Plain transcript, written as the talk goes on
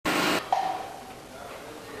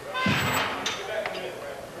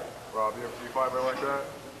BMC fighter like that?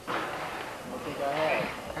 I don't think I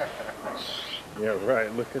have. Yeah, right.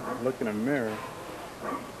 Look in the mirror.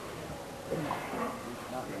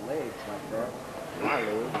 Not the legs like that. My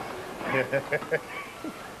legs.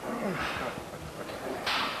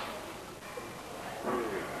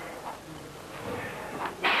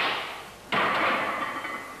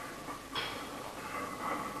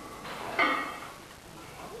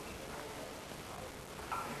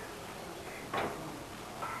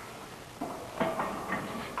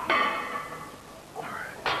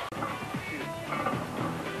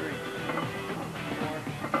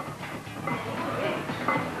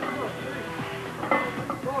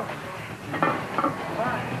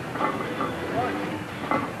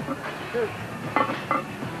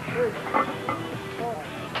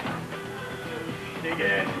 Dig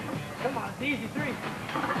in. Come on, it's easy. 3,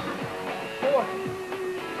 4,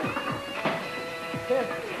 10.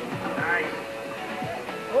 Nice.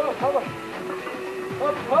 Oh, cover.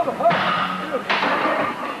 Up.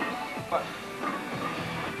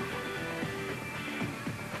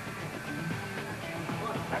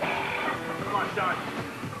 Come on, Sean.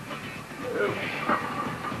 2.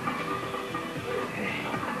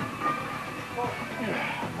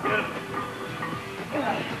 Good.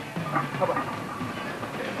 Cover.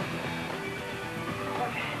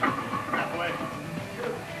 Halfway.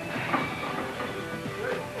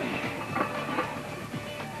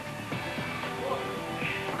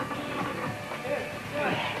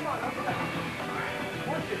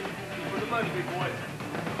 For the money, big boy.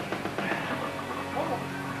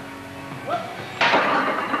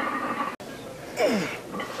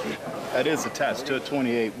 That is attached to a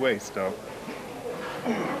 28 waist, though.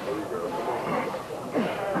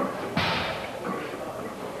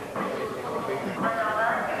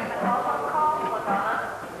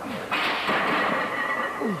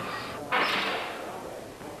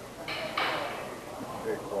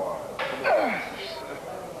 Big quad.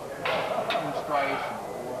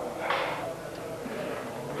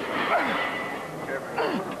 Kevin, come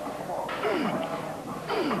on.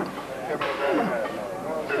 Kevin,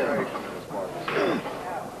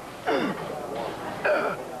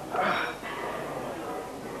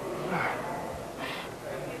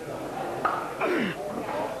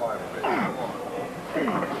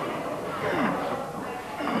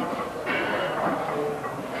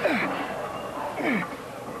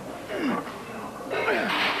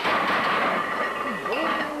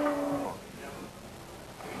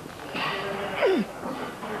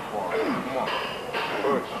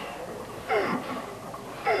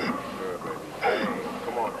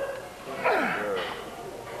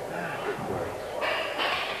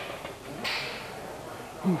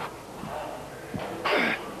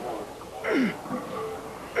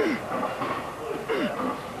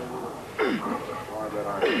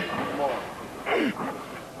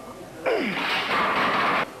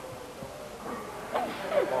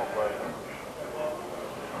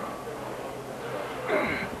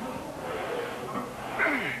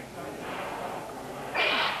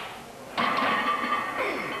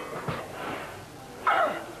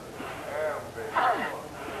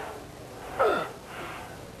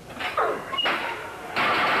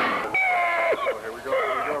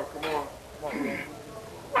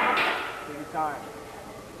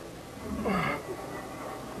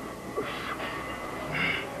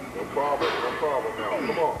 No problem now.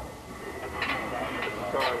 Come on.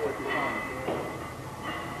 Time with you.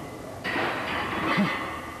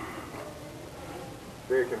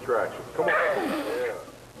 Big contraction. Come on. Yeah.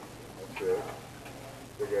 That's it.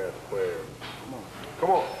 Big ass player. Come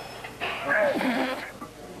on.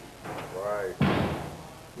 Right.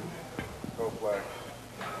 Go flex.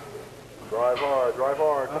 Drive hard. Drive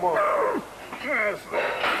hard. Come on.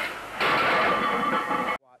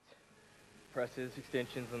 Presses,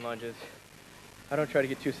 extensions, and lunges. I don't try to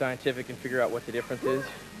get too scientific and figure out what the difference is,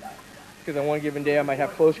 because on one given day I might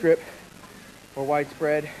have close grip or wide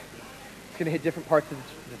spread. It's going to hit different parts of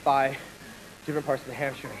the thigh, different parts of the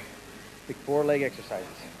hamstring. Pick 4 leg exercises.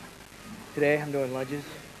 Today I'm doing lunges,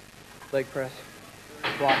 leg press,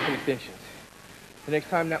 squats, and extensions. The next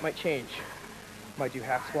time that might change. Might do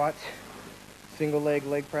half squats, single leg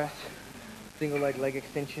press, single leg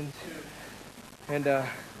extensions, and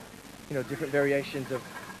you know, different variations of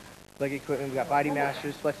leg equipment. We got Body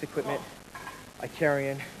Masters, Flex equipment,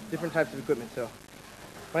 Icarian, different types of equipment. So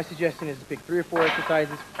my suggestion is to pick 3 or 4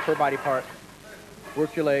 exercises per body part,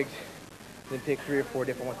 work your legs, then pick 3 or 4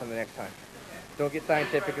 different ones on the next time. Don't get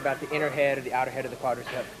scientific about the inner head or the outer head of the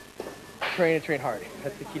quadricep. Train and train hard.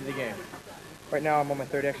 That's the key to the game. Right now I'm on my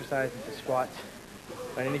 3rd exercise, it's a squats.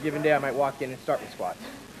 On any given day I might walk in and start with squats.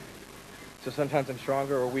 So sometimes I'm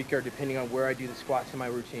stronger or weaker depending on where I do the squats in my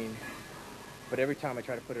routine. But every time I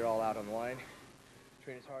try to put it all out on the line,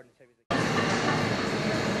 train as hard and as heavy as I can.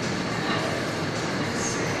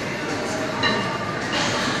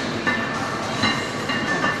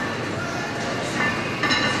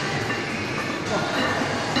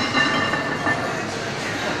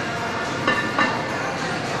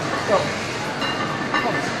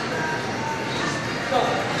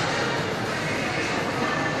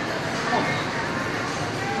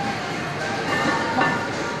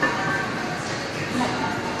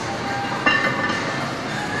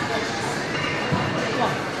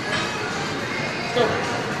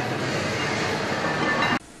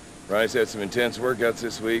 Ronnie's had some intense workouts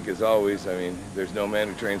this week, as always. I mean, there's no man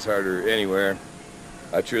who trains harder anywhere.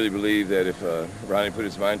 I truly believe that if Ronnie put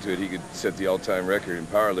his mind to it, he could set the all-time record in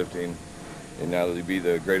powerlifting, and not only be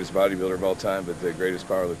the greatest bodybuilder of all time, but the greatest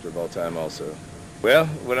powerlifter of all time also. Well,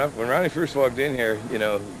 when Ronnie first walked in here, you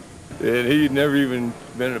know, and he'd never even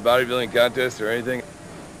been in a bodybuilding contest or anything.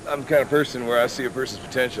 I'm the kind of person where I see a person's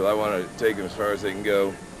potential. I want to take them as far as they can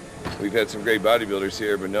go. We've had some great bodybuilders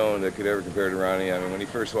here, but no one that could ever compare to Ronnie. I mean, when he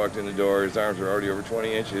first walked in the door, his arms were already over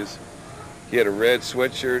 20 inches. He had a red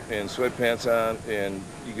sweatshirt and sweatpants on, and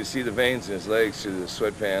you could see the veins in his legs through the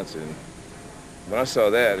sweatpants. And when I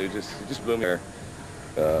saw that, it just blew me there.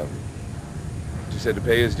 Just had to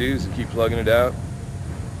pay his dues and keep plugging it out,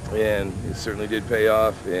 and it certainly did pay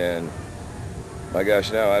off. And my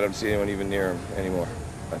gosh, now I don't see anyone even near him anymore.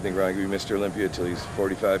 I think Ronnie could be Mr. Olympia till he's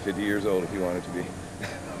 45, 50 years old if he wanted to be.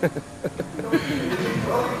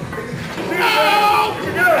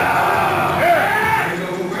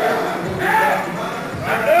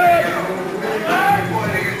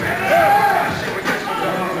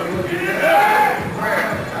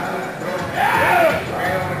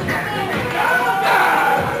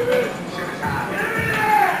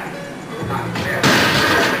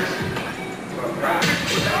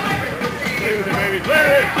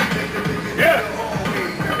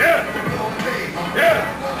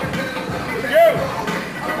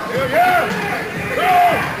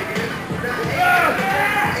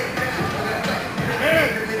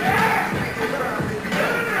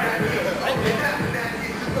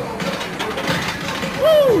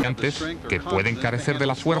 Que pueden carecer de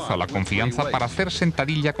la fuerza o la confianza para hacer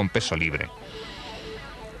sentadilla con peso libre.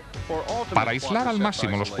 Para aislar al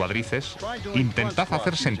máximo los cuádriceps, intentad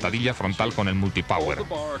hacer sentadilla frontal con el multipower.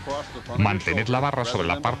 Mantened la barra sobre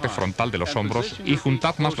la parte frontal de los hombros y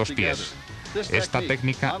juntad más los pies. Esta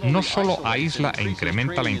técnica no solo aísla e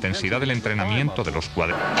incrementa la intensidad del entrenamiento de los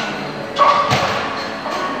cuádriceps.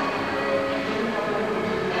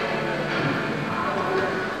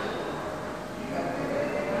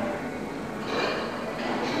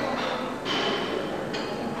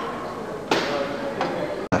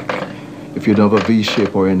 If you don't have a V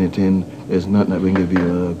shape or anything, there's nothing that will give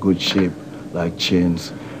you a good shape like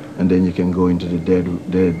chins, and then you can go into the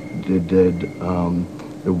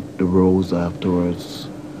rows afterwards.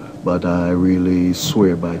 But I really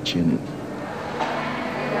swear by chinning.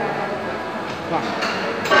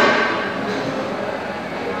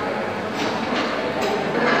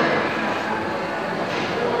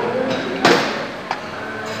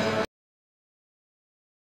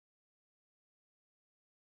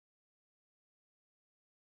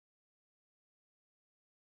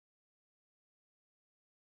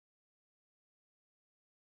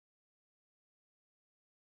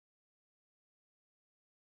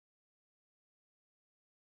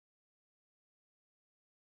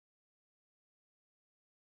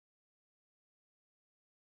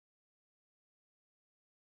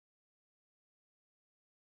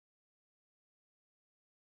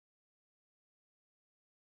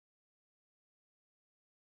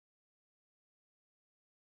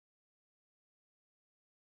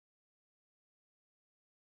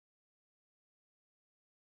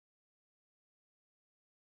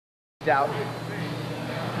 Out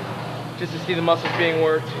just to see the muscles being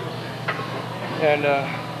worked, and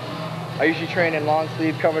I usually train in long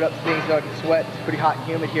sleeve covered up things so I can sweat. It's pretty hot and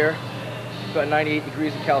humid here. It's about 98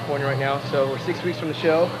 degrees in California right now, so we're 6 weeks from the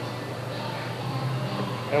show,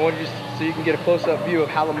 and I want you just so you can get a close-up view of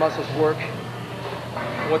how the muscles work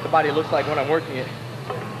and what the body looks like when I'm working it.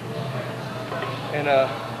 And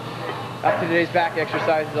after today's back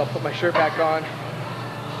exercises, I'll put my shirt back on,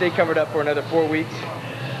 stay covered up for another 4 weeks.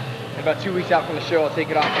 And about 2 weeks out from the show, I'll take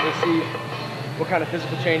it off and we'll see what kind of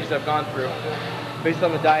physical changes I've gone through based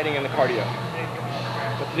on the dieting and the cardio.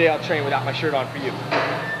 But today I'll train without my shirt on for you. You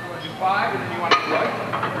want to do 5 and then you want to do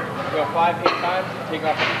what? Go 5, 8 times, take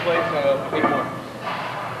off 2 plates, and I'll go 8 more.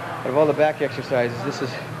 Out of all the back exercises, this is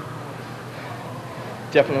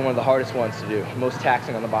definitely one of the hardest ones to do, most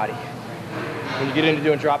taxing on the body. When you get into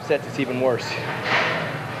doing drop sets, it's even worse.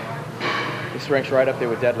 This ranks right up there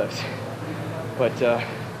with deadlifts. But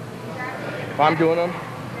if I'm doing them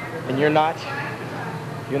and you're not,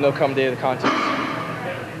 you'll know come day of the contest.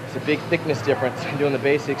 It's a big thickness difference in doing the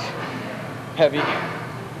basics heavy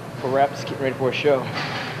for reps, getting ready for a show,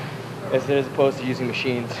 as opposed to using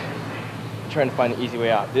machines, trying to find the easy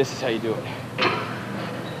way out. This is how you do it.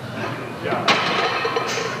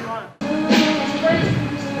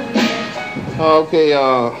 Okay, you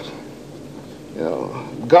know,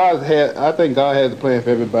 I think God has a plan for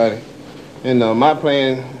everybody. And my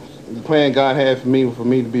plan, the plan God had for me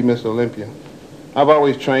to be Mr. Olympia. I've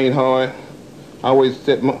always trained hard. I always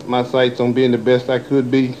set my sights on being the best I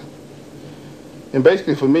could be. And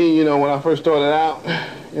basically for me, you know, when I first started out,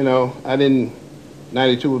 you know,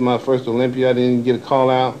 92 was my first Olympia. I didn't get a call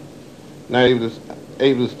out. Not able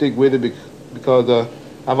to stick with it because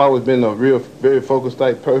I've always been a very focused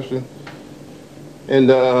type person. And,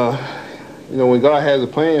 you know, when God has a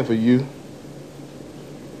plan for you,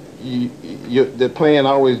 the plan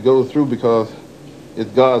always goes through because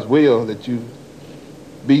it's God's will that you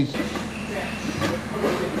be.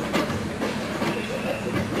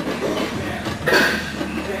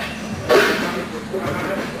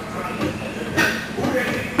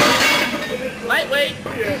 Lightweight.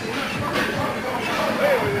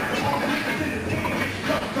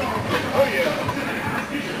 Oh yeah.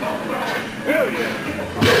 Hell yeah.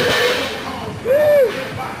 Woo.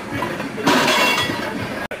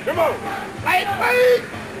 Come on. Lightweight.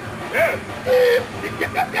 Yeah.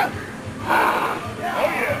 Yeah. Oh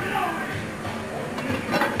yeah.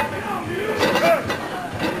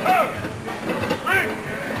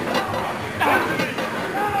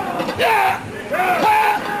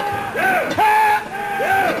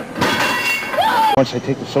 Once I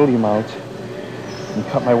take the sodium out and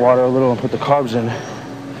cut my water a little and put the carbs in,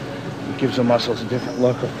 it gives the muscles a different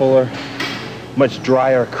look, a fuller, much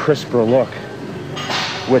drier, crisper look,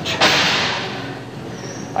 which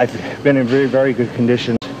I've been in very, very good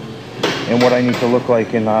condition. And what I need to look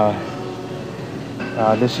like in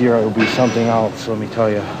this year, it will be something else, let me tell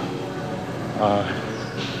you.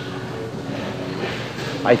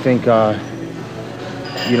 I think,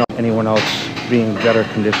 you know, anyone else being better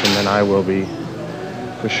conditioned than I will be,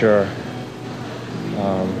 for sure.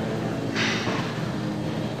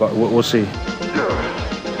 But we'll see.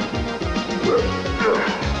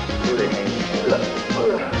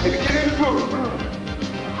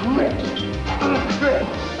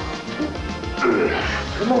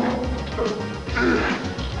 Come on.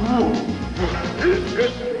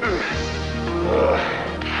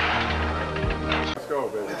 Let's go,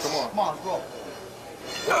 baby. Come on. Come on, go.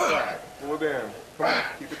 Pull it in. Come on.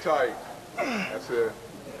 Keep it tight. That's it.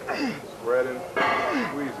 Spread it.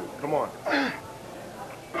 Squeeze it. Come on.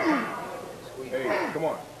 Hey, come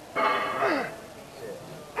on. Come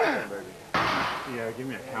on, baby. Yeah, give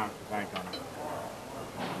me a count to bank on it.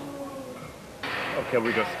 Okay,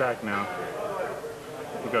 we go stack now.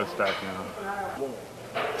 We go stack now.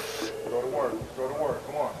 Go to work. Go to work.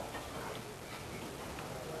 Come on.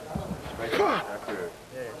 That's it.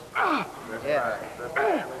 That's Yeah. right. That's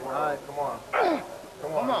right. All right. Come on.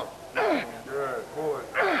 Come on. Good. Pull it.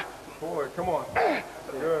 Pull it. Come on.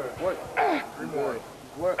 Good. What? 3 more.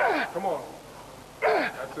 What? Come on.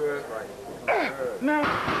 That's it. Good. No.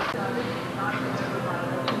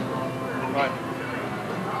 Right.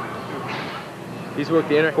 These work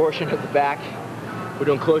the inner portion of the back. We're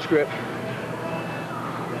doing close grip.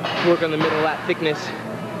 Work on the middle lat thickness.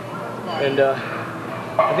 And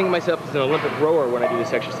I think of myself as an Olympic rower when I do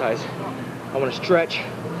this exercise. I want to stretch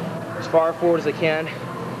as far forward as I can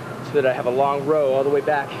so that I have a long row all the way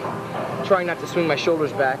back. Trying not to swing my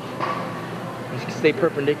shoulders back and stay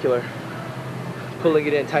perpendicular. Pulling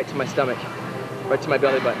it in tight to my stomach, right to my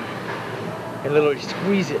belly button. And literally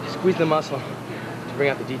squeeze it, squeeze the muscle to bring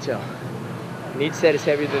out the detail. And each set is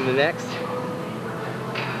heavier than the next.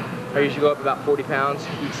 I usually go up about 40 pounds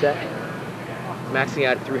each set, maxing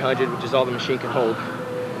out at 300, which is all the machine can hold.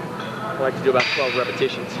 I like to do about 12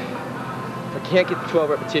 repetitions. If I can't get the 12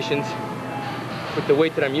 repetitions with the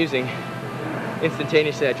weight that I'm using,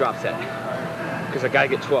 instantaneously I drop set, because I gotta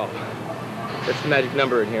get 12. That's the magic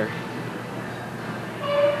number in here.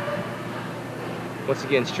 Once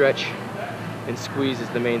again, stretch and squeeze is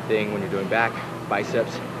the main thing when you're doing back,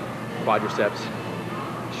 biceps, quadriceps.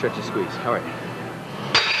 Stretch and squeeze. All right.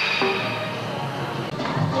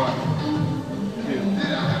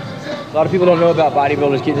 A lot of people don't know about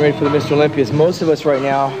bodybuilders getting ready for the Mr. Olympias. Most of us right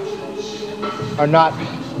now are not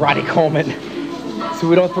Ronnie Coleman, so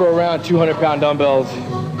we don't throw around 200-pound dumbbells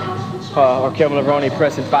or Kevin Levrone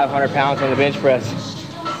pressing 500 pounds on the bench press.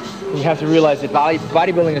 You have to realize that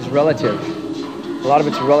bodybuilding is relative. A lot of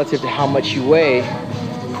it's relative to how much you weigh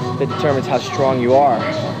that determines how strong you are.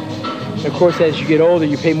 And of course, as you get older,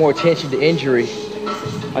 you pay more attention to injury.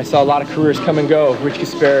 I saw a lot of careers come and go. Rich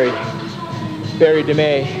Gaspari, Barry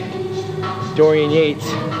DeMay, Dorian Yates,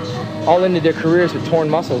 all ended their careers with torn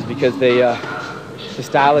muscles because the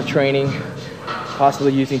style of training,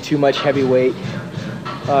 possibly using too much heavy weight,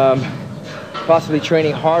 possibly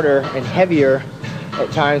training harder and heavier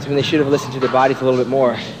at times when they should have listened to their bodies a little bit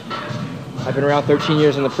more. I've been around 13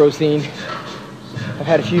 years in the pro scene. I've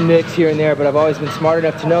had a few nicks here and there, but I've always been smart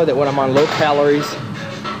enough to know that when I'm on low calories,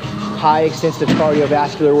 high extensive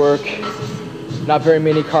cardiovascular work, not very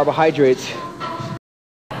many carbohydrates,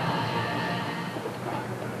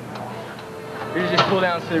 these are just pull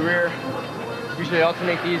downs to the rear. Usually I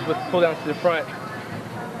alternate these with pull downs to the front.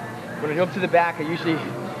 When I go up to the back, I usually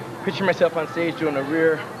picture myself on stage doing a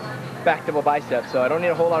rear back double bicep, so I don't need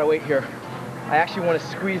a whole lot of weight here. I actually want to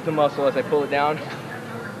squeeze the muscle as I pull it down.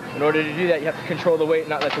 In order to do that, you have to control the weight,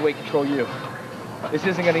 not let the weight control you. This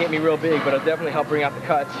isn't going to get me real big, but it'll definitely help bring out the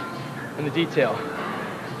cuts and the detail.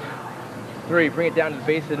 3, bring it down to the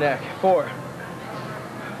base of the neck. 4,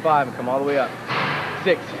 5, and come all the way up.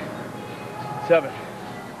 6, 7.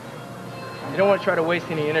 You don't want to try to waste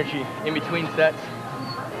any energy in between sets,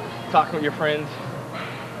 talking with your friends,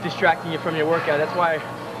 distracting you from your workout. That's why I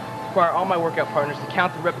require all my workout partners to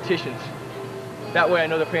count the repetitions. That way I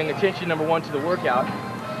know they're paying attention, number 1, to the workout,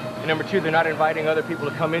 and number 2, they're not inviting other people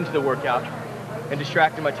to come into the workout and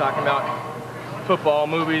distract them by talking about football,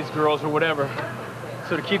 movies, girls, or whatever.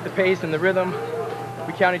 So to keep the pace and the rhythm,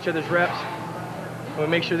 we count each other's reps, and we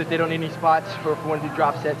make sure that they don't need any spots, or if we want to do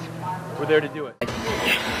drop sets, we're there to do it.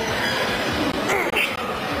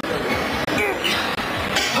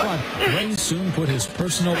 But Ray soon put his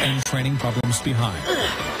personal and training problems behind.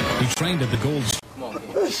 He trained at the Gold. Come on. 3,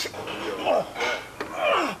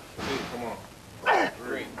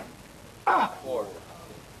 4,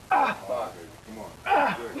 5, come on.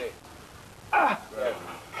 6, 7, 8,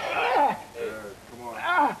 come on. Come on.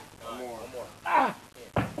 One more.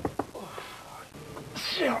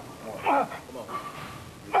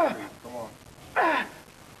 Come on.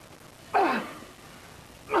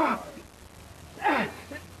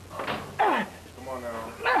 Come on now.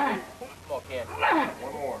 Come on, Ken.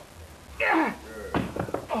 One more. Good.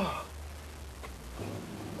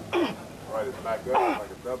 Right, it's back up like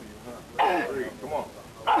a W, huh? 3, come on.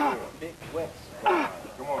 Big West.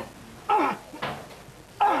 Come on.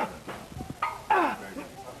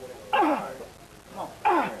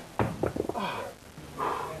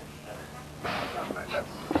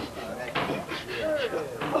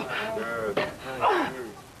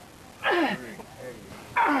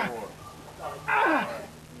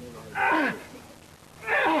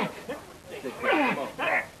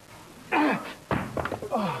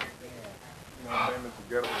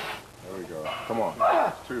 7. There we go. Come on.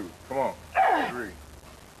 2. Come on. 3,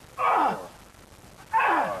 4,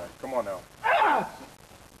 5. Come on now.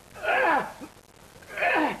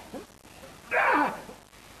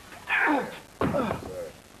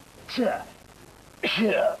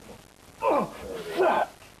 Yeah. 2.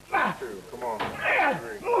 Come on. 3, 4, 5, 6.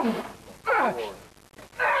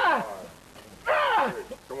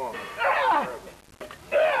 Come on. 7,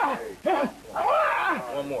 8.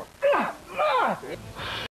 One more.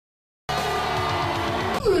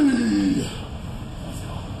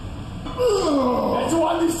 That's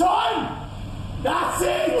one this time! That's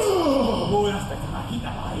it! Oh, that's better than keep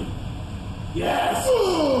that alive. Yes!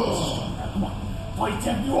 Come on, fight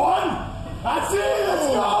everyone! That's it, let's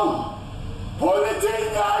go! Pull it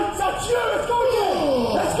in, guys! That's you! Let's go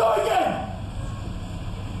again! Let's go again!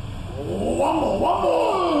 Oh, one more! One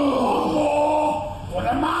more! For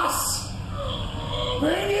the mass!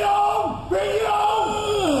 Bring it on! Bring it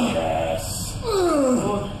on! Yes!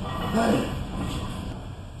 Hey!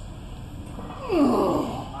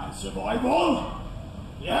 And survival!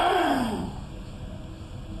 Yeah!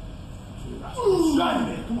 That's good slide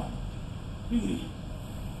there, come on. Bring it in.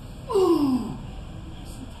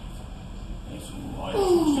 That's right,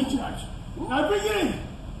 stretch it out. Now bring it in!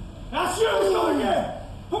 That's you, let's go again!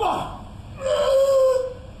 Come on!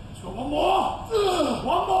 Let's go, one more!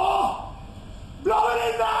 One more! Blow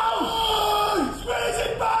it in now! Squeeze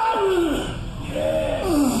it back! Yes!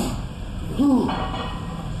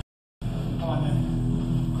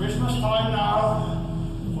 Christmas time now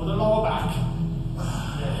for the lower back.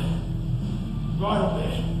 Yeah. Right up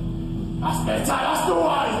there. That's better, that's the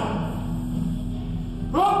way.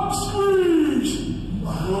 Up, squeeze.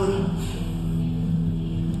 Good.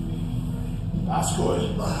 That's good.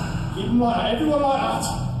 Keep them like that. Everyone like that.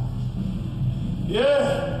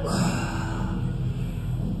 Yeah.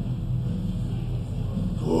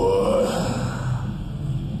 Good.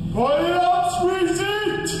 Right it up, squeeze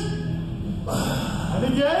it. And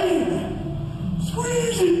again.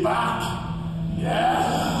 Squeeze it back.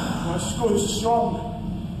 Yeah. That's good, strong.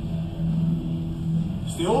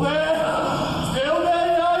 Still there. Still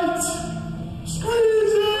there, right.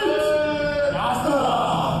 Squeeze it. That's the.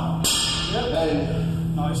 Yep.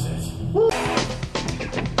 Nice hit.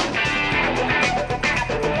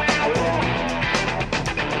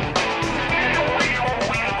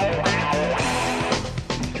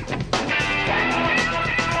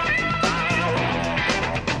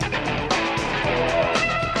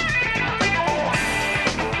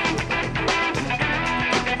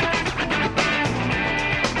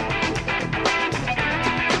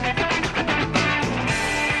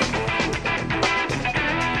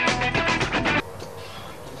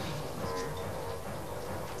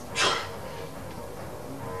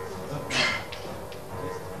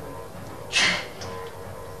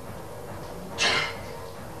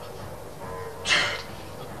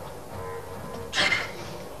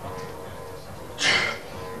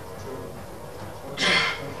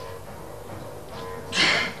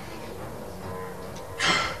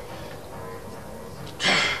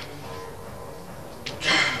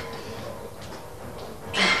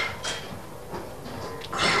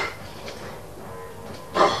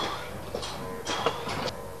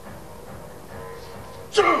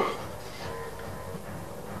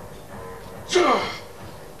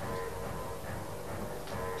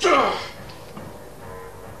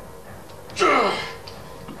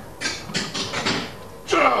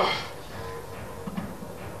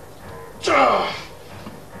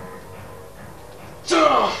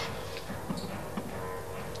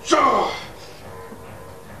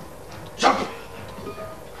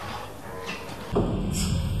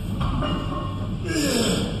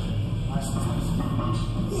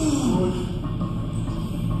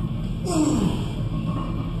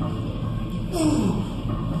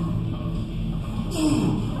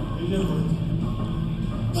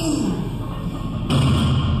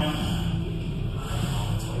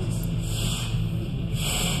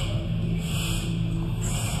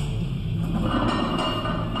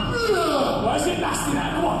 Where's it nasty now?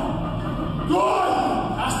 Come on. Good.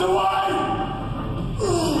 That's the way.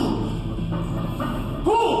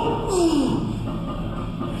 Pull.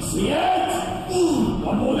 See it?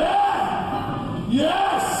 One more there.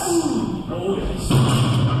 Yes. Oh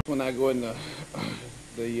yes. When I go in the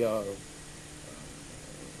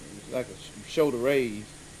like a shoulder raise,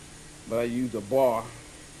 but I use a bar,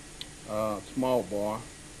 small bar,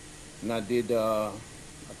 and I did I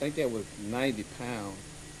think that was 90 pounds,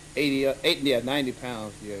 90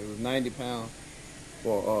 pounds. Yeah, it was 90 pounds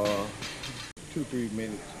for 2-3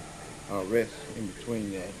 minutes rest in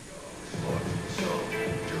between that.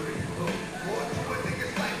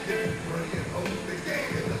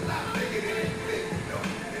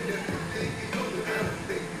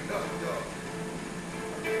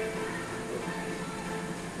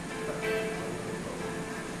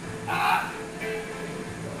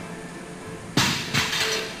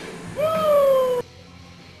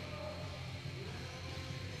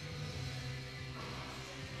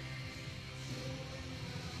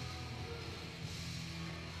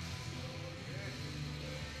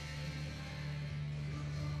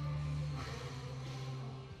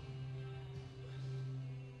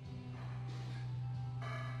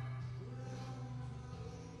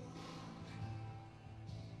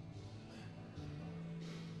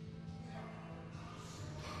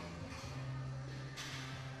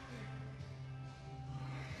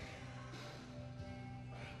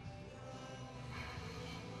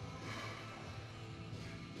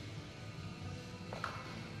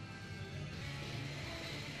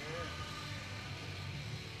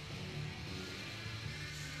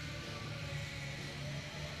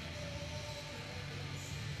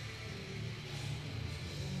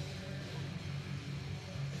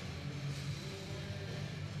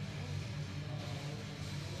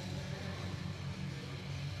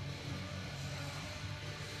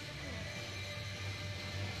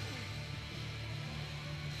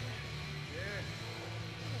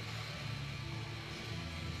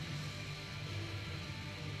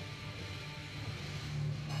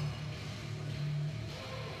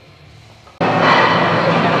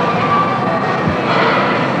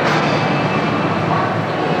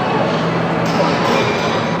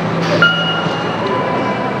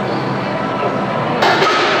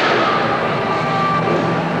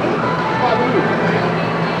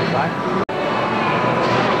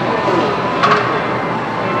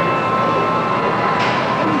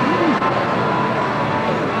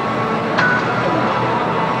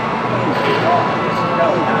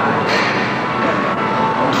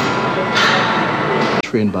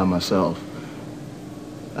 train by myself.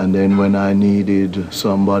 And then when I needed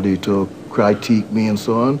somebody to critique me and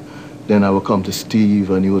so on, then I would come to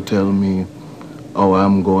Steve and he would tell me how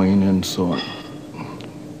I'm going and so on.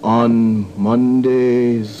 On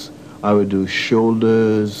Mondays, I would do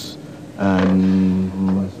shoulders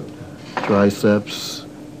and triceps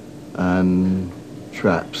and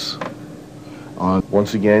traps.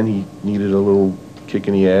 Once again, he needed a little kick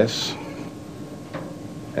in the ass.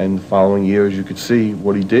 And the following year, as you could see,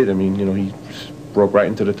 what he did, I mean, you know, he broke right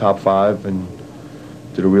into the top 5 and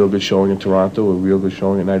did a real good showing in Toronto, a real good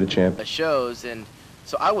showing at Night of Champions. Shows, and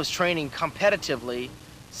so I was training competitively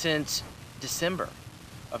since December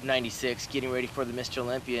of '96, getting ready for the Mr.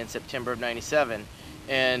 Olympia in September of '97,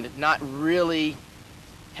 and not really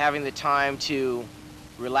having the time to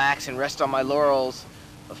relax and rest on my laurels,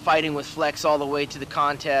 fighting with Flex all the way to the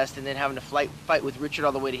contest, and then having to fight with Richard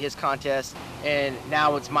all the way to his contest, and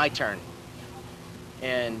now it's my turn.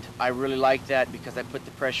 And I really like that because I put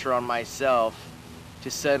the pressure on myself to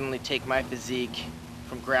suddenly take my physique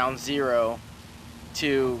from ground zero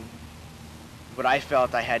to what I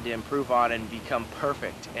felt I had to improve on and become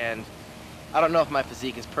perfect. And I don't know if my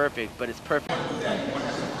physique is perfect, but it's perfect.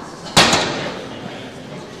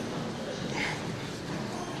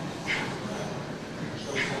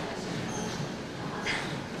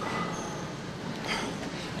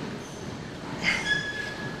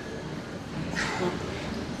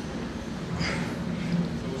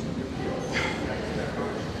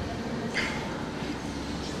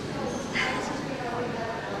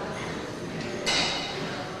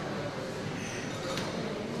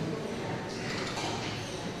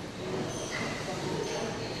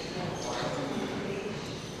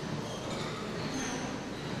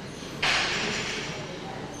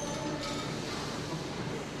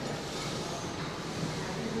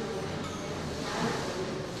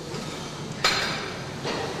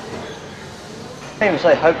 I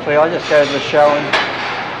say hopefully I just go to the show and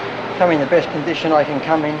come in the best condition I can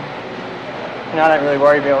come in. You know, I don't really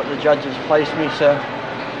worry about what the judges place me, so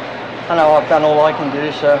I know I've done all I can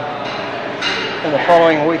do. So in the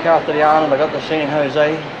following week after the Arnold, I got to San Jose.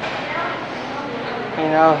 You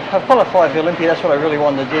know, I've qualified for Olympia. That's what I really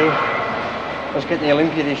wanted to do. I was getting the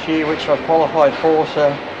Olympia this year, which I've qualified for. So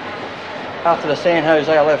after the San Jose,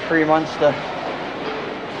 I'll have 3 months to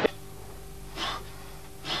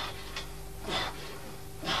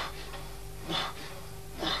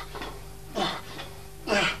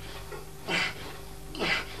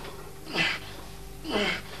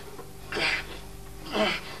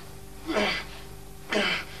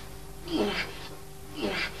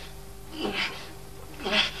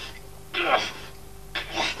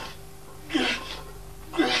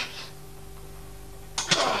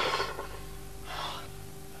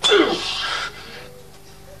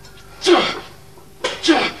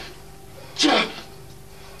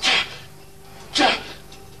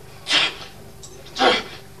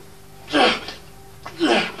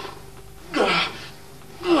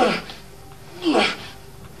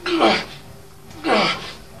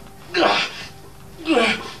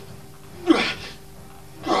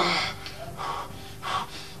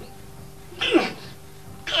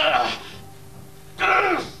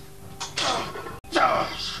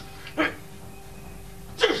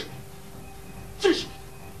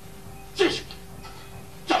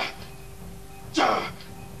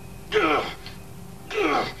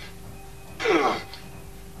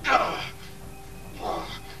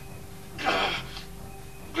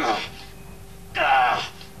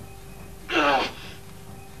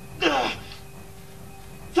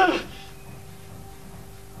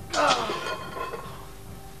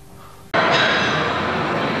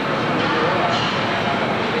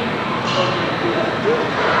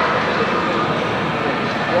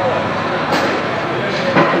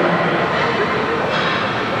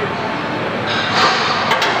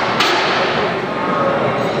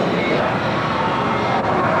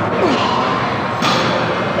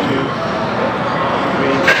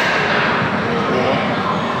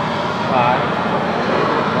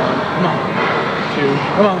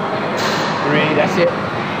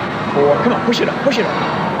Push it up, push it up.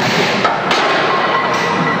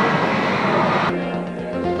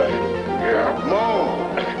 Yeah, come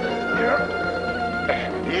on.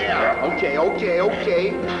 Yeah,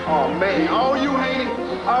 okay. Oh, man, all you, Haney,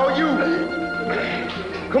 all you.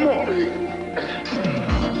 Come on.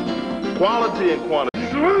 Quality and quantity.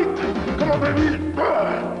 Sweet. Come on, baby.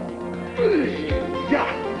 Yeah,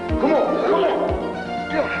 come on.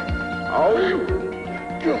 Yeah, all you.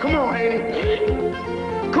 Come on, Haney.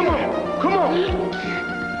 Come on. Come on.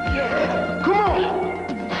 Come on.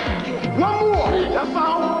 One more. That's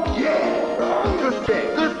all. Yeah.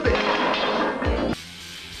 set, good set.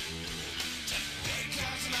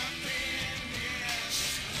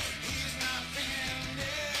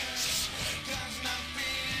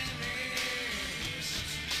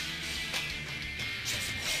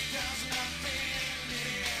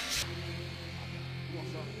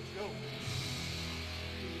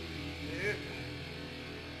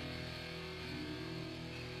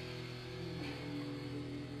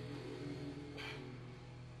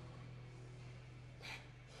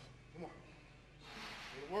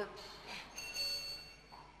 It works.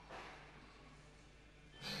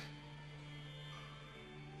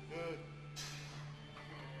 Good.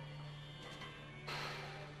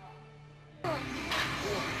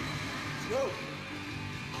 Let's go.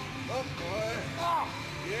 Up, boy.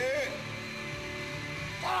 Yeah.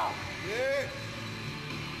 Yeah.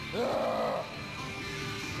 Come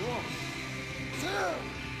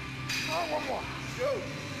on. One more. Go.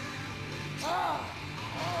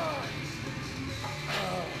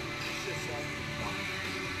 Shit, son.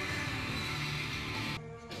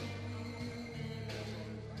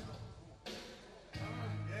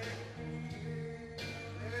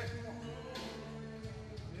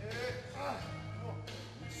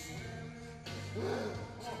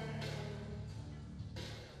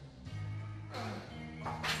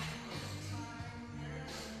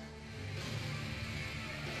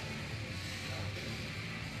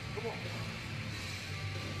 Come on.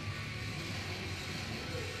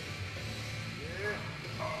 Yeah.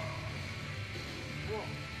 Come on.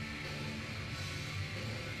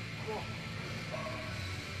 Come on. Come on.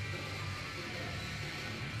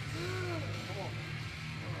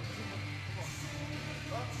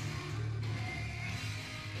 Up.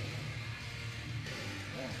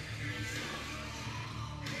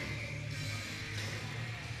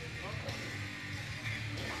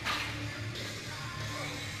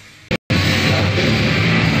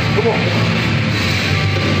 Come on.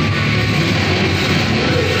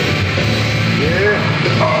 Yeah.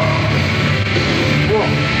 Come on.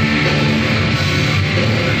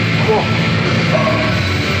 Come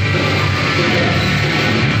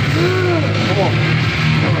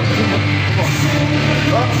on.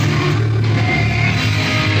 Come on.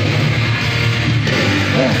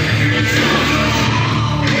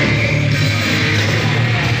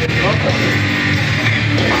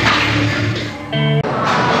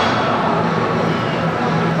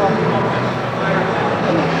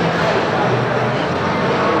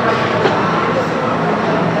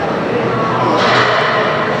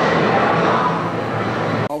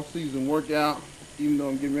 Off-season workout, even though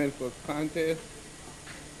I'm getting ready for a contest.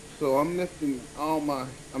 So I'm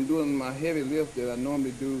doing my heavy lift that I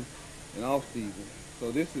normally do in off-season.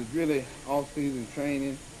 So this is really off-season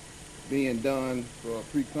training being done for a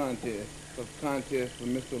pre-contest. So the contest for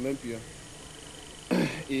Mr. Olympia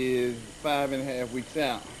is 5.5 weeks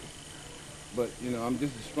out. But you know, I'm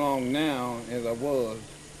just as strong now as I was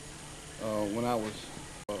when I was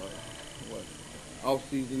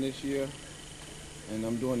off-season this year. And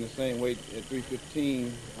I'm doing the same weight at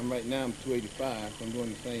 315. Right now I'm 285, so I'm doing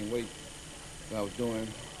the same weight that I was doing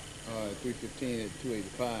at 315 at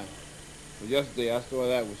 285. So yesterday I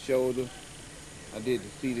started out with shoulders. I did the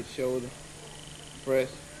seated shoulder press.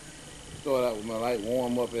 Started out with my light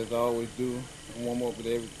warm up as I always do. I warm up with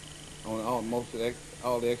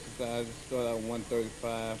all the exercises. Started out with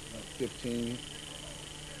 135, 15.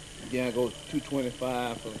 Then I go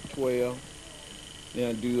 225 for 12. Then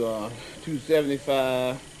I do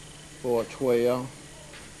 275 for 12.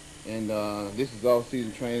 And this is all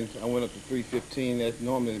season training. I went up to 315. That's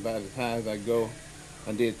normally about as high as I go.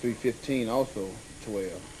 I did 315 also, 12.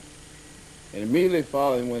 And immediately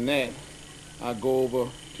following that, I go over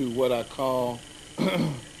to what I call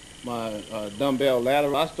my dumbbell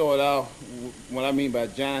lateral. I start out, what I mean by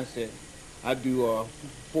giant set, I do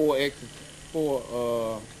 4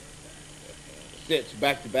 sets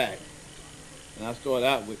back to back. And I start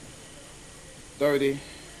out with 30,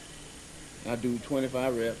 I do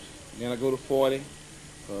 25 reps. Then I go to 40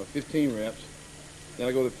 for 15 reps. Then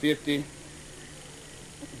I go to 50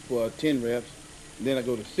 for 10 reps. Then I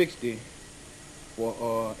go to 60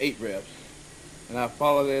 for 8 reps. And I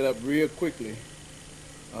follow that up real quickly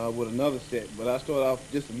with another set. But I start off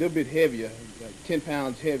just a little bit heavier, like 10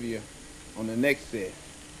 pounds heavier on the next set.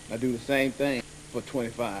 I do the same thing for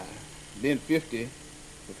 25. Then 50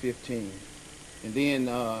 for 15. And then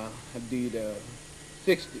I did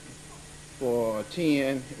 60 for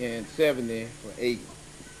 10 and 70 for 8.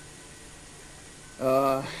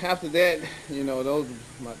 After that, you know, those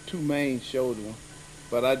are my 2 main shoulder ones.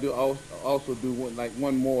 But I do also do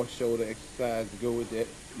one more shoulder exercise to go with that,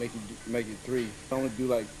 make it 3. I only do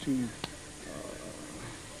like 2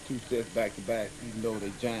 2 sets back to back, even though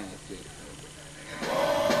they giant sets.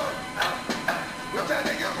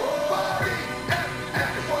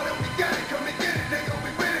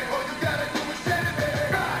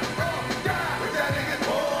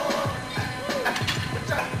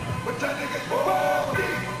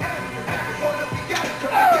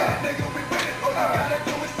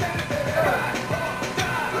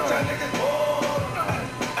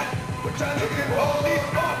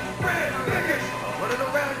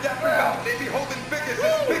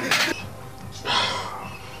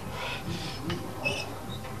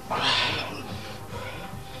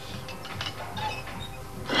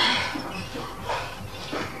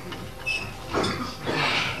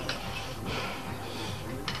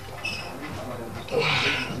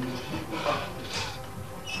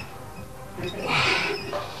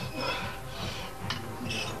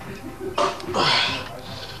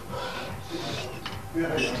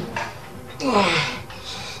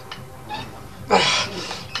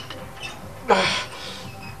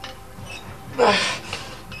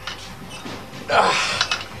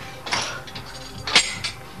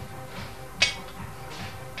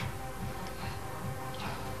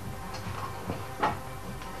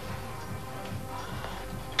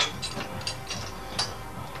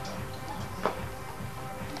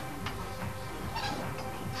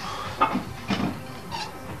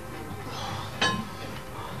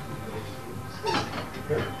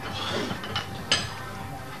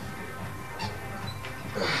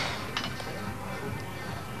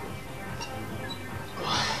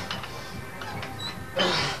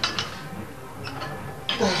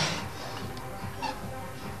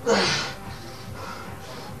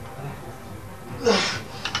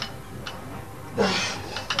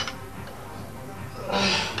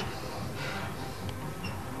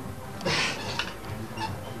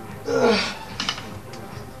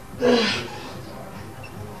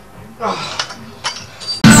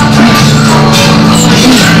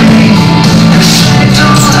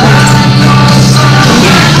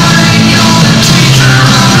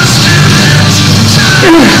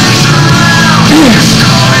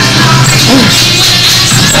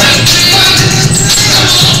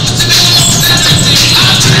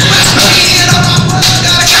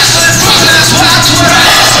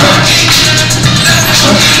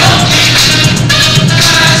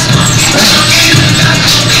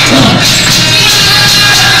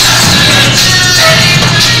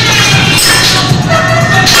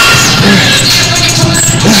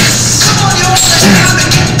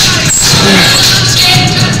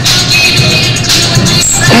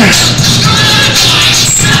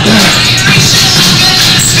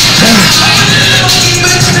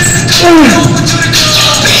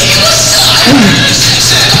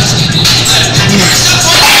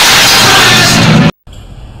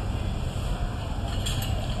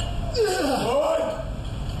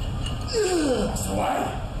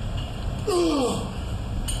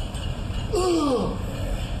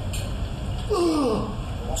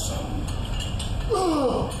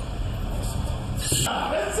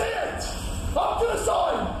 That's it! Up to the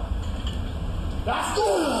side! That's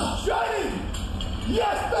good! Shining!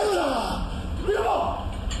 Yes, better! Come on!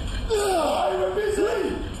 I'm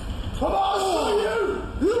busy! Come on, show you!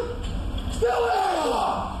 Still there!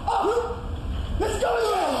 Up! Let's go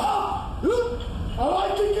again! Up! I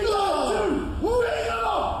like kicking down too! Bring it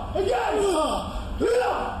up! Again! Bring it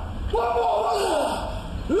up! One more!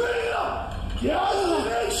 Bring it up! Yes,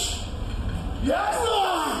 finish! Yes!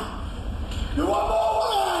 Do one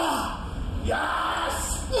more! Yes!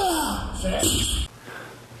 Finish!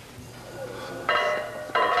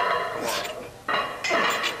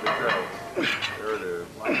 There it is.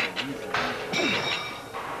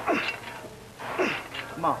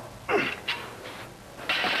 Come on.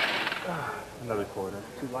 Another quarter.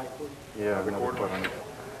 Too light for you? Yeah, another quarter.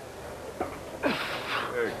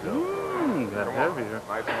 There you go. Got heavier.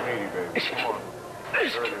 Nice and meaty, baby. Come on. There it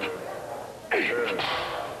is. Good.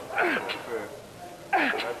 That's it.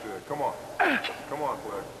 That's it. Come on. Come on,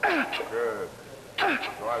 Flex. Good.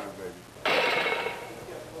 Drive it, baby.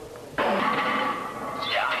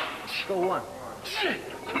 Go one.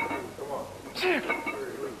 Come on. 3, 4, let's go. 5, 6, 7,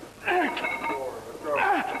 8. Come on.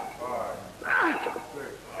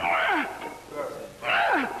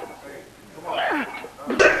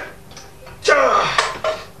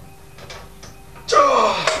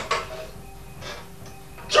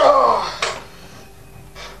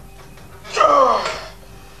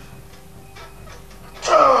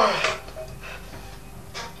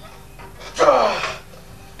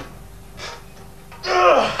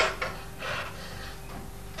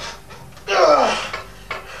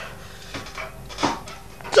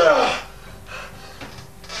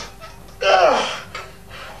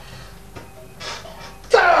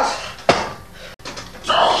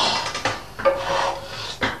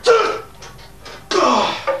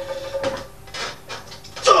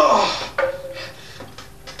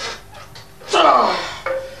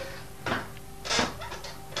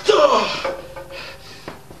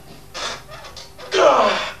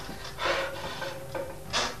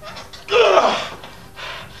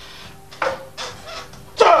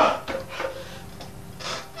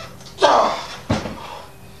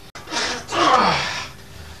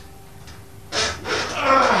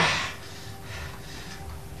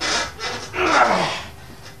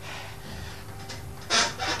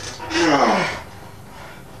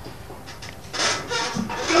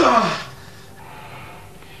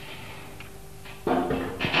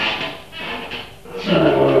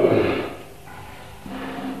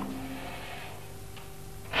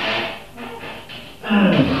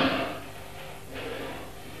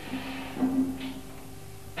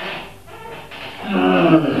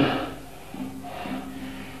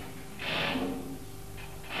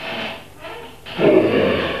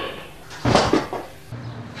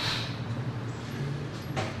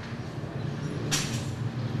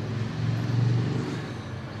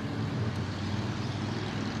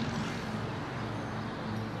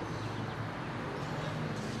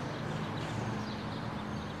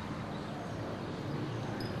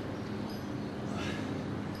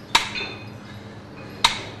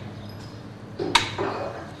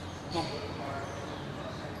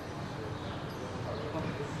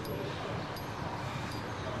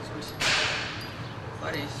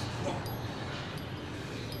 Buddies.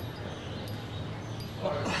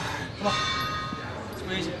 Come on.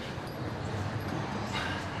 Squeeze it.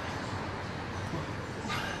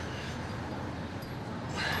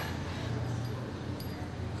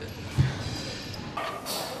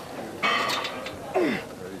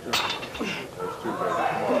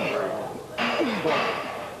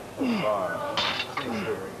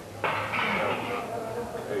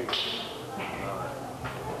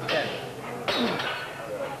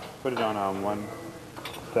 Put it on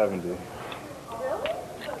 170. Here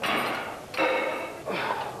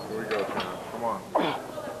we go, Tim. Come on.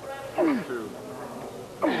 2,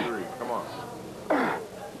 3. Come on.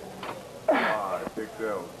 5. Big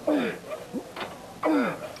tail. 6.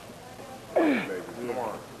 7. 8, baby. Come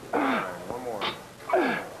on. 9. One more.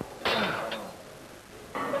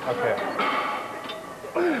 Okay.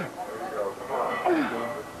 There you go. Come on.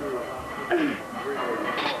 2, 3.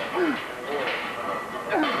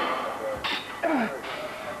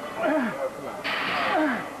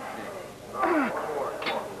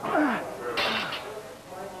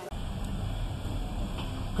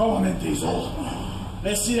 Come on then, Diesel.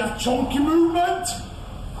 Let's see that chunky movement.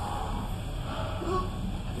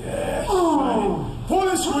 Yeah. Pull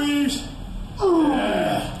and squeeze.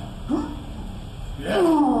 Yeah. Yeah.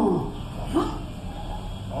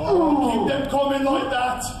 Oh, keep them coming like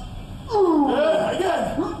that. Yeah, again.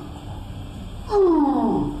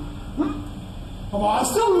 Come on,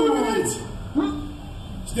 still moving it.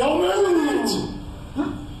 Still moving it.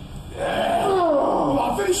 Yeah. Come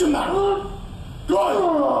on, finish them now. Good!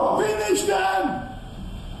 Finish them!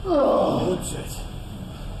 That's it.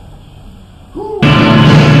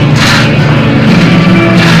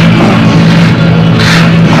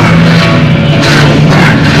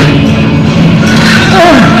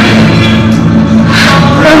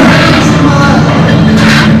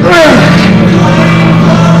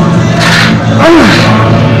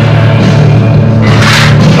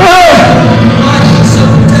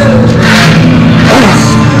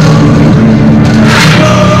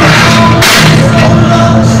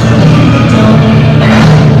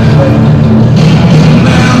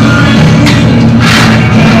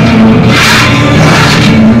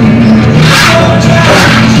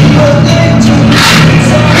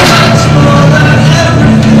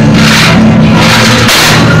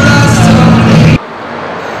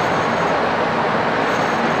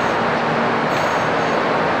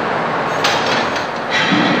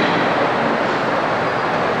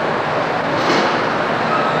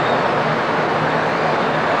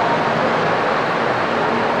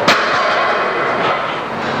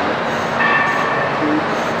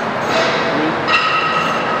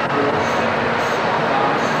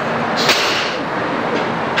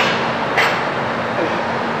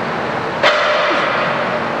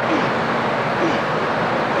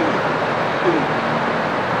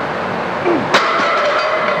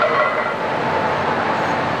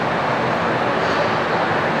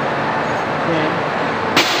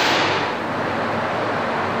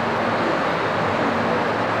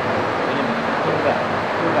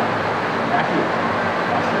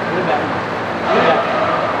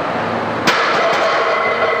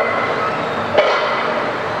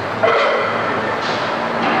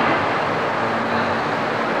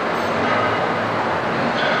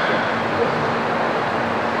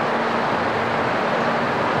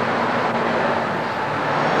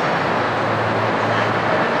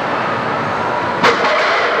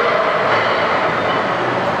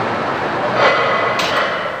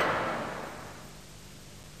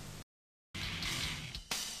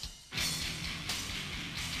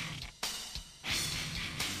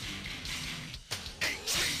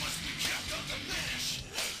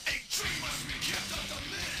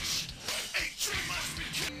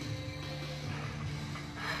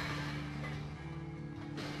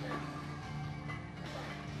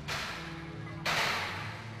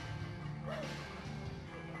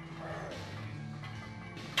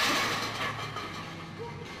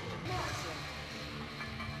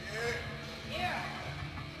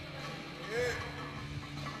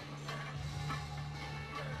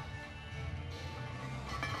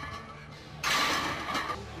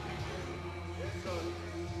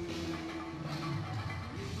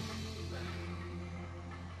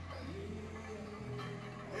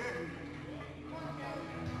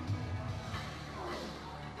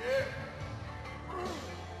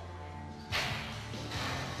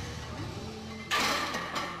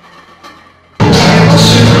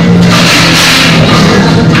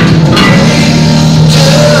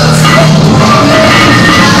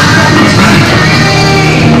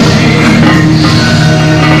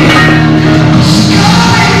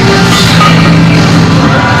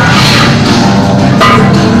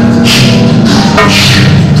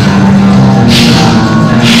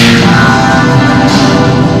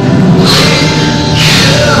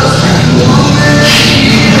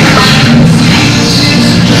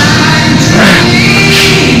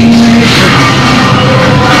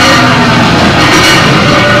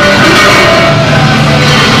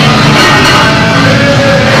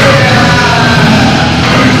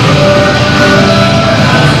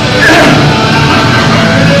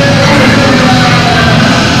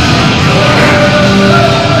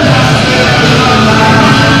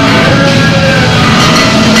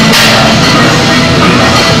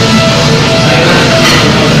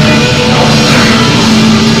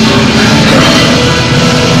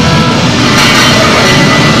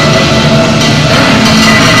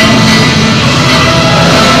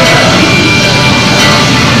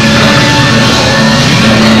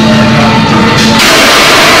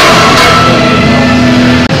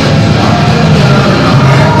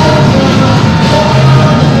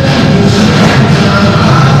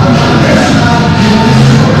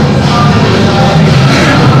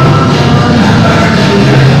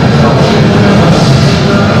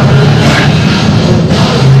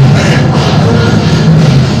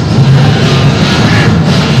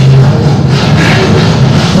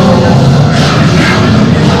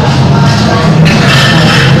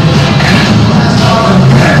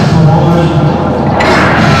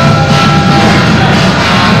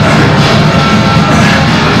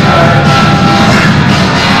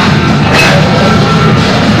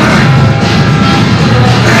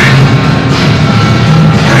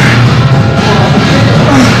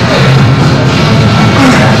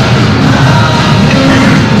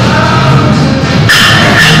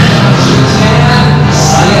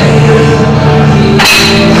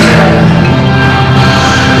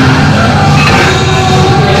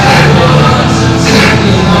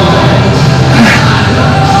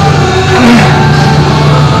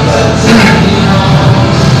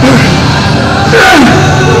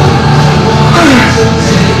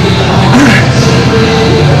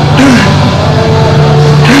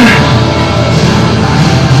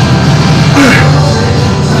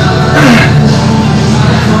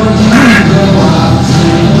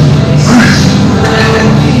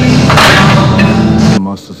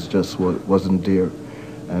 wasn't there.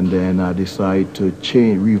 And then I decided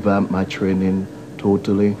to revamp my training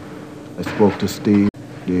totally. I spoke to Steve,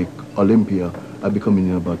 the Olympia. I become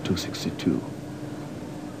in about 262.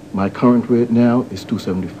 My current weight now is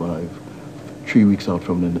 275, 3 weeks out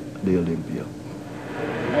from the Olympia.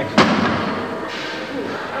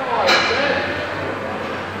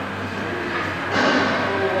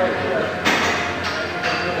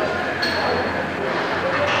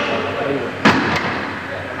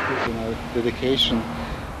 Dedication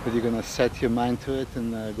that you're going to set your mind to it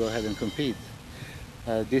and go ahead and compete.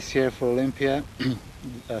 This year for Olympia,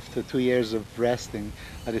 after 2 years of resting,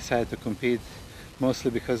 I decided to compete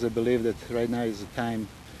mostly because I believe that right now is the time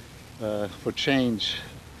for change.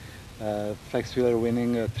 Flex Wheeler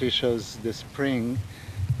winning 3 shows this spring,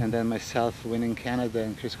 and then myself winning Canada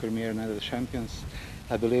and Chris Cormier, Night of the Champions.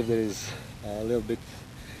 I believe there is a little bit,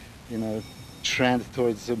 trend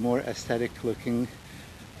towards a more aesthetically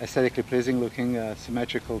pleasing looking,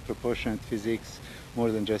 symmetrical, proportionate physiques, more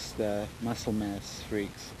than just muscle mass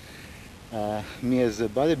freaks. Me as a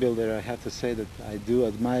bodybuilder, I have to say that I do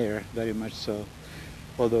admire very much so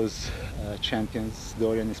all those champions,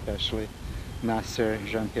 Dorian especially, Nasser,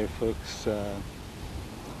 Jean-Pierre Fuchs,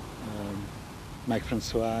 Mike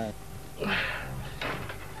Francois.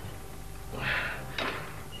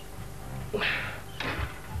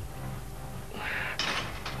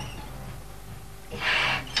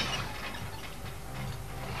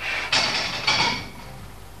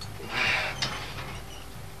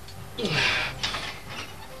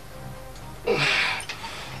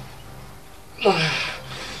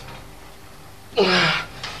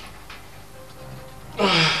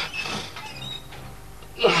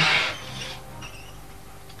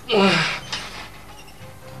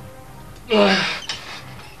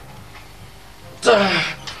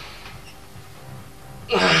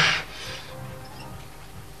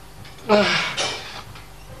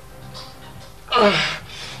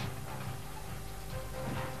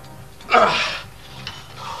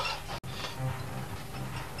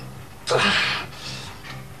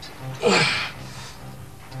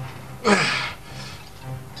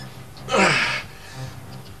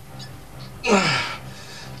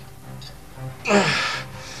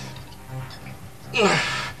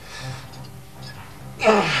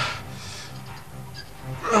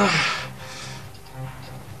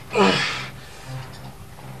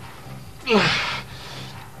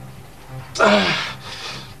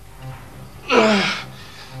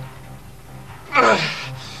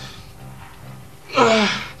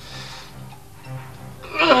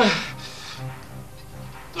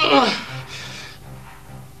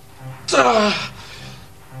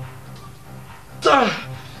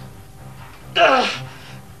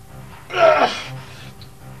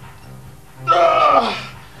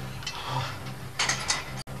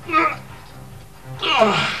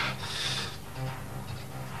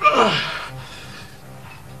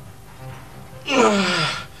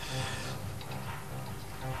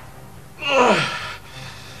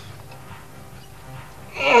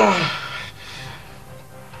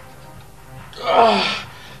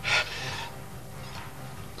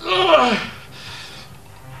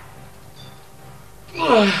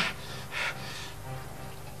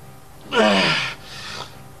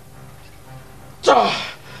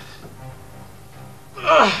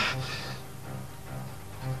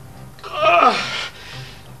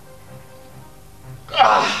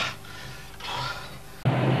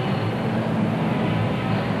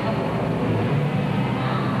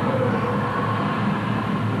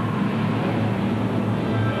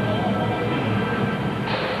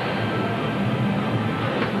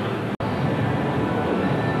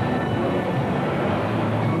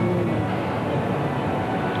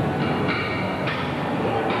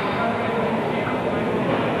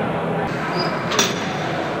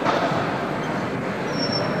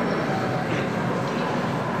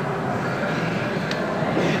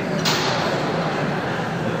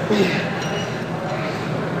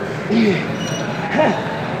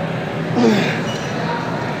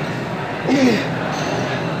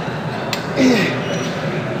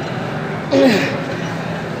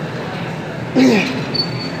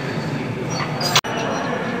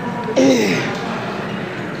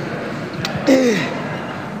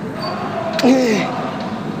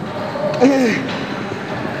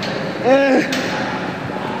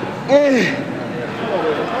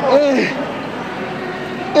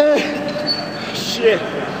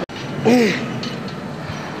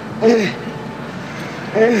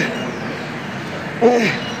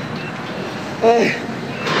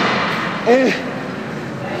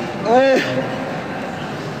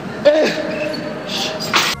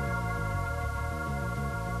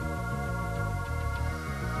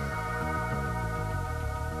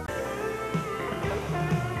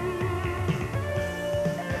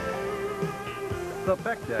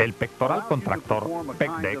 El pectoral contractor,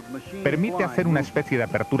 pec deck, permite hacer una especie de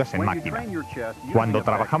aperturas en máquina. Cuando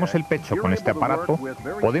trabajamos el pecho con este aparato,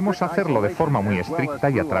 podemos hacerlo de forma muy estricta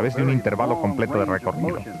y a través de un intervalo completo de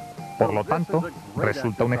recorrido. Por lo tanto,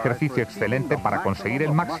 resulta un ejercicio excelente para conseguir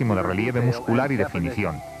el máximo de relieve muscular y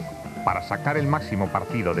definición. Para sacar el máximo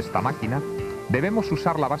partido de esta máquina, debemos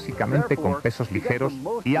usarla básicamente con pesos ligeros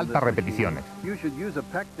y altas repeticiones.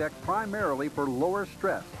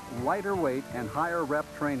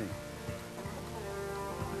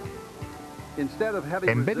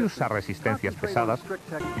 En vez de usar resistencias pesadas,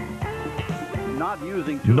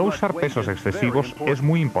 no usar pesos excesivos es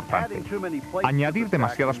muy importante. Añadir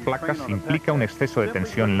demasiadas placas implica un exceso de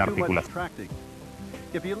tensión en la articulación.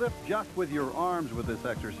 If you lift just with your arms with this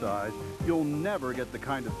exercise, you'll never get the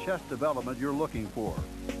kind of chest development you're looking for.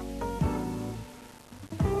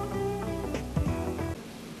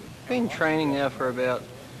 Been training now for about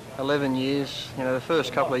 11 years. You know, the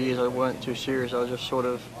first couple of years I weren't too serious. I was just sort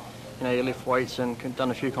of, you know, you lift weights and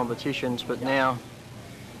done a few competitions, but now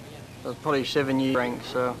it's probably 7 years rank,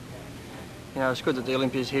 so, you know, it's good that the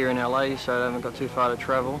Olympia's here in LA, so I haven't got too far to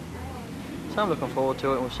travel. So I'm looking forward to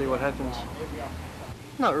it and we'll see what happens.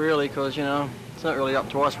 Not really, because, you know, it's not really up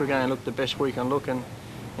to us. We're going to look the best we can look, and,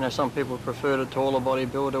 you know, some people prefer the taller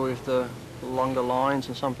bodybuilder with the longer lines,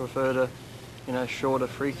 and some prefer the, you know, shorter,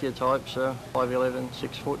 freakier type, so 5'11",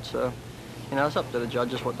 6 foot, so, you know, it's up to the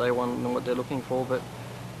judges what they want and what they're looking for, but,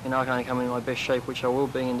 you know, I can only come in my best shape, which I will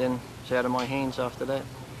be, and then it's out of my hands after that.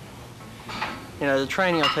 You know, the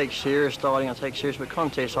training I take serious, dieting I take serious, but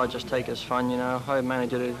contests I just take as fun, you know. I mainly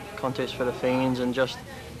do the contest for the fans and just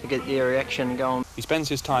to get the reaction going. He spends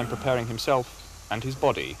his time preparing himself and his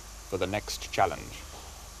body for the next challenge.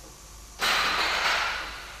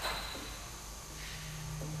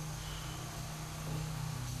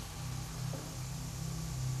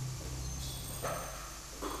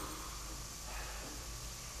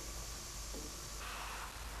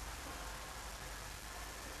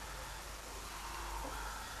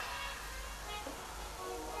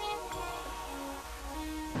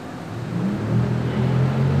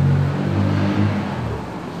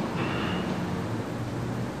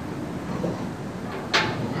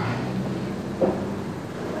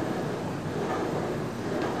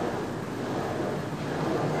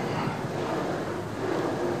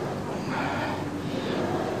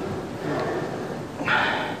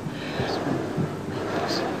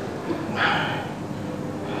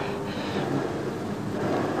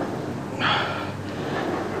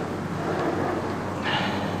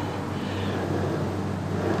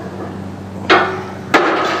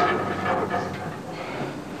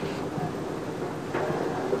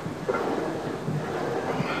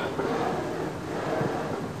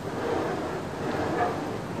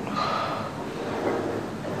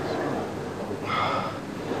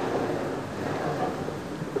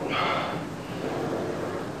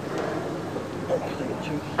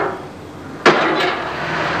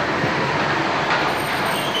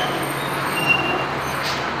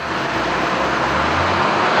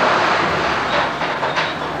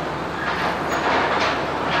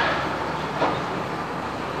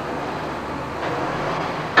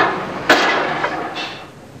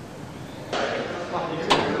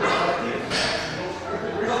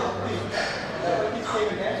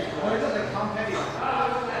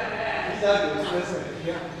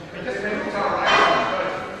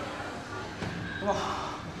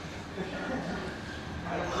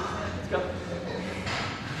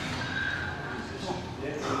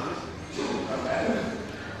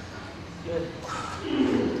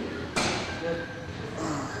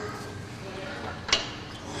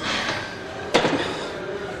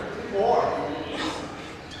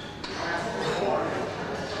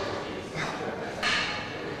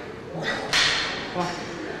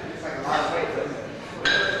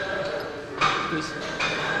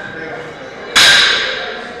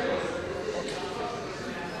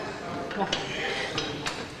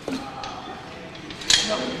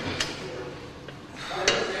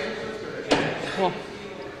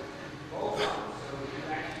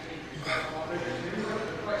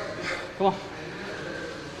 Come on.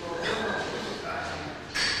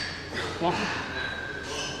 Come on.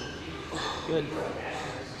 Good.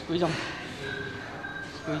 Squeeze them.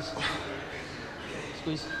 Squeeze.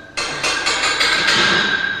 Squeeze.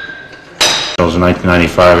 In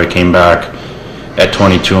 1995, I came back at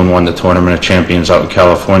 22 and won the Tournament of Champions out in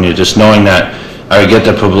California, just knowing that I would get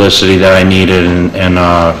the publicity that I needed, and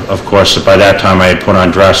of course by that time I had put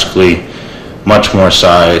on drastically much more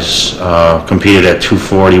size, competed at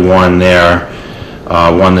 241 there,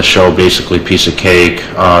 won the show basically piece of cake,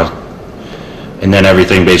 and then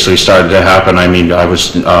everything basically started to happen. I mean, I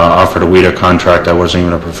was offered a Weider contract. I wasn't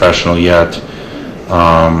even a professional yet,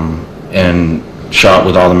 and shot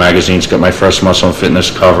with all the magazines. Got my first Muscle and Fitness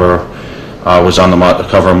cover. Was on the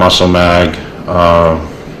cover of Muscle Mag.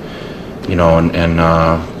 You know, and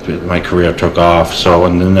my career took off. So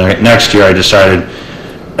in the next year, I decided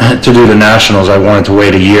to do the Nationals. I wanted to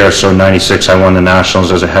wait a year, so in '96 I won the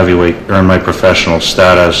Nationals as a heavyweight, earned my professional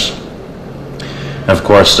status. And of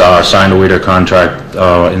course, signed a Weider contract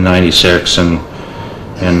in '96, and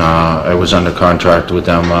I was under contract with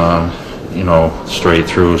them, you know, straight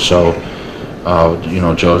through. So, you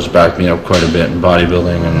know, Joe's backed me up quite a bit in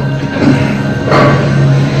bodybuilding, and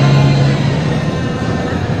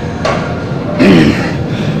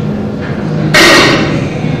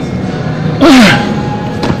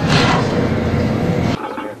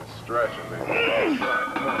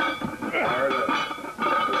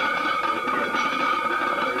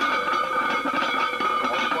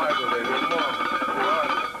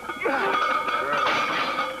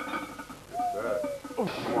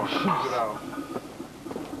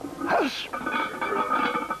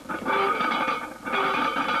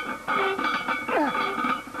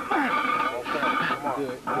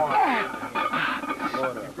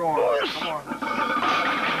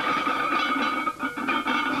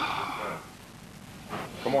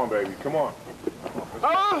Come on, baby. Come on.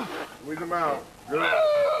 Squeeze them out. Good.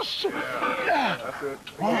 Yeah. That's it.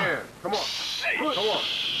 Again. Come on. Come on.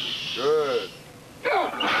 Good.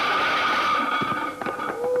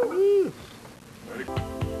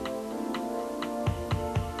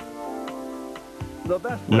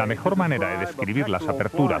 La mejor manera de describir las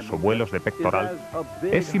aperturas o vuelos de pectoral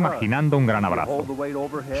es imaginando un gran abrazo.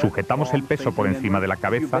 Sujetamos el peso por encima de la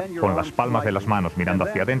cabeza, con las palmas de las manos mirando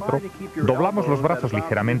hacia adentro, doblamos los brazos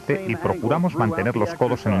ligeramente y procuramos mantener los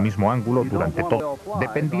codos en el mismo ángulo durante todo,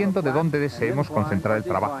 dependiendo de dónde deseemos concentrar el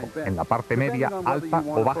trabajo, en la parte media, alta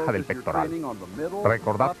o baja del pectoral.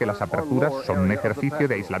 Recordad que las aperturas son un ejercicio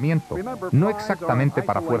de aislamiento, no exactamente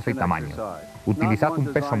para fuerza y tamaño. Utilizad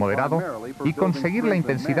un peso moderado y conseguir la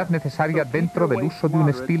intensidad necesaria dentro del uso de un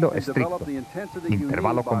estilo estricto.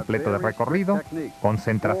 Intervalo completo de recorrido,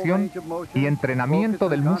 concentración y entrenamiento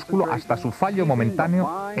del músculo hasta su fallo momentáneo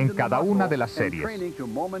en cada una de las series.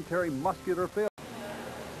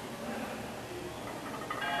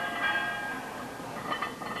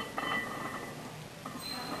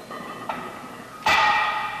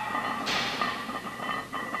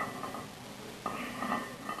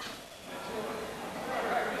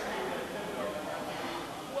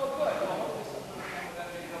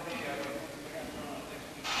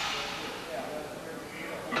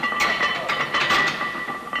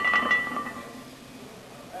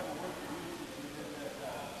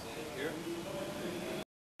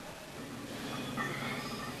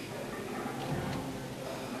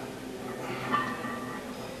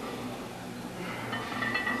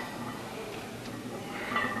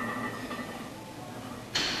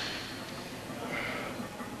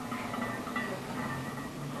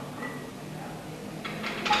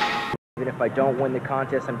 Even if I don't win the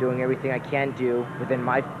contest, I'm doing everything I can do within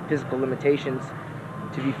my physical limitations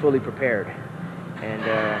to be fully prepared. And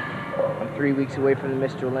I'm 3 weeks away from the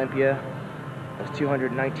Mr. Olympia. I was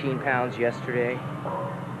 219 pounds yesterday.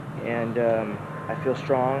 And I feel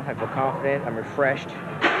strong, I feel confident, I'm refreshed.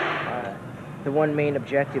 The one main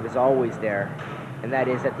objective is always there. And that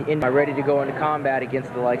is at the end, I'm ready to go into combat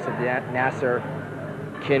against the likes of Nasser,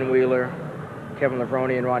 Ken Wheeler, Kevin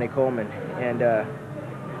Levrone, and Ronnie Coleman. And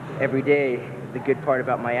every day, the good part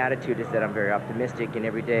about my attitude is that I'm very optimistic, and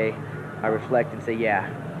every day I reflect and say, yeah,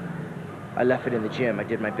 I left it in the gym, I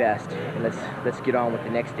did my best, and let's get on with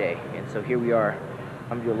the next day. And so here we are.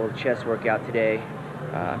 I'm doing a little chest workout today.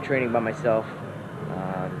 I'm training by myself,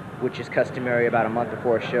 which is customary about a month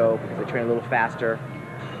before a show because I train a little faster,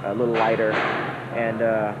 a little lighter, and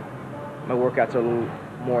my workouts are a little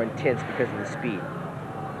more intense because of the speed.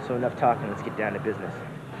 So enough talking, let's get down to business.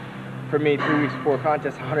 For me, 3 weeks before a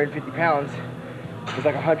contest, 150 pounds was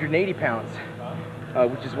like 180 pounds,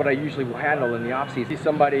 which is what I usually will handle in the off-season. See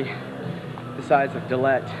somebody the size of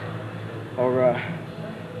Dillette or,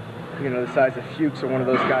 you know, the size of Fuchs or one of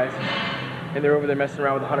those guys, and they're over there messing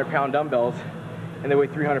around with 100-pound dumbbells, and they weigh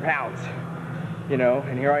 300 pounds, you know,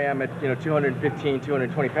 and here I am at, you know, 215,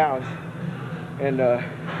 220 pounds, and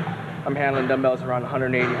I'm handling dumbbells around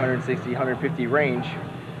 180, 160, 150 range,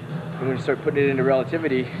 and when you start putting it into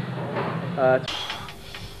relativity,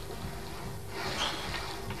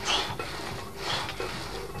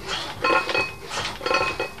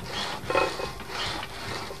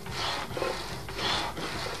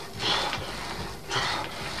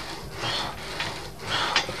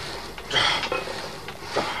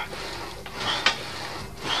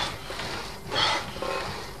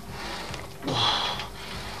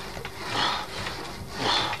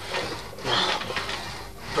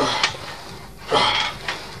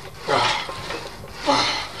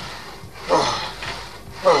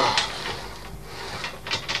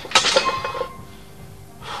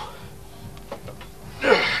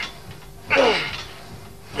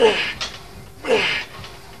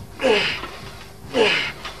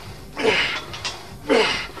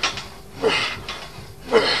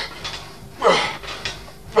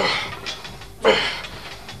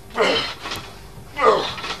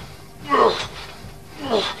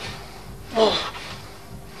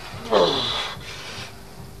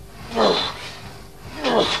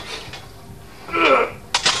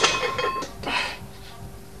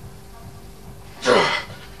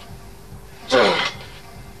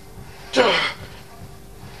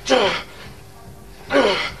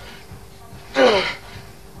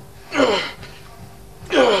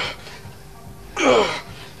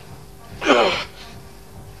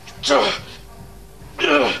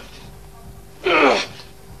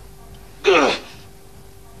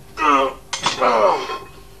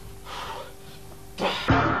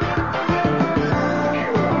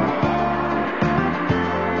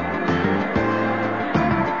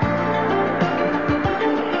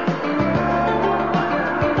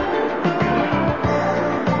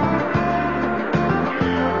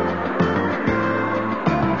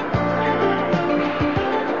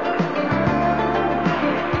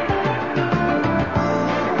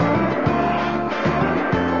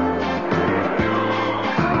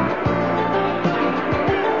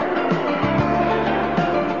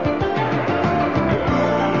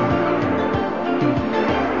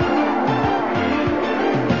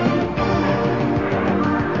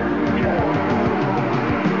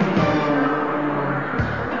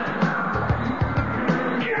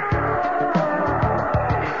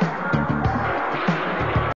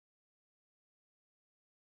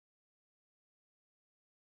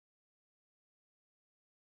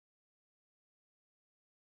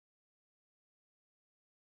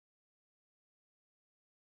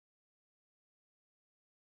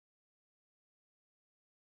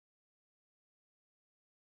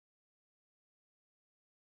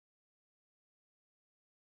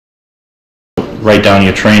 write down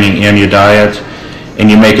your training and your diet, and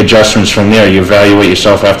you make adjustments from there. You evaluate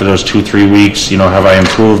yourself after those 2-3 weeks. You know, have I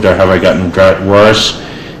improved or have I gotten worse?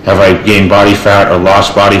 Have I gained body fat or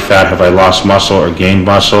lost body fat? Have I lost muscle or gained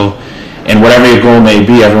muscle? And whatever your goal may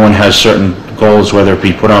be, everyone has certain goals, whether it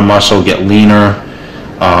be put on muscle, get leaner,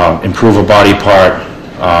 improve a body part,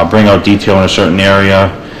 bring out detail in a certain area.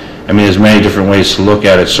 I mean, there's many different ways to look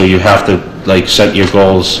at it, so you have to like set your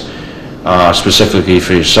goals specifically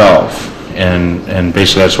for yourself. And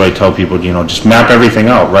basically that's why I tell people, you know, just map everything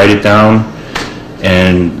out, write it down,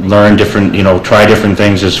 and learn different, you know, try different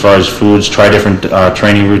things as far as foods, try different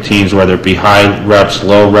training routines, whether it be high reps,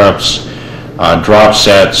 low reps, drop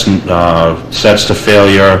sets, sets to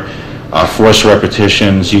failure, force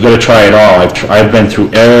repetitions. You got to try it all. I've been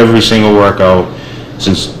through every single workout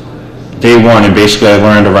since day one, and basically I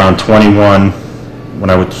learned around 21, when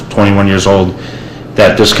I was 21 years old,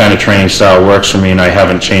 that this kind of training style works for me, and I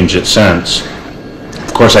haven't changed it since.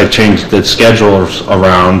 Of course, I've changed the schedule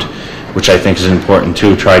around, which I think is important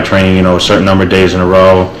too. Try training, you know, a certain number of days in a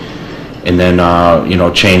row, and then, you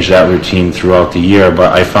know, change that routine throughout the year.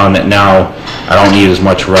 But I found that now I don't need as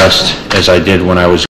much rest as I did when I was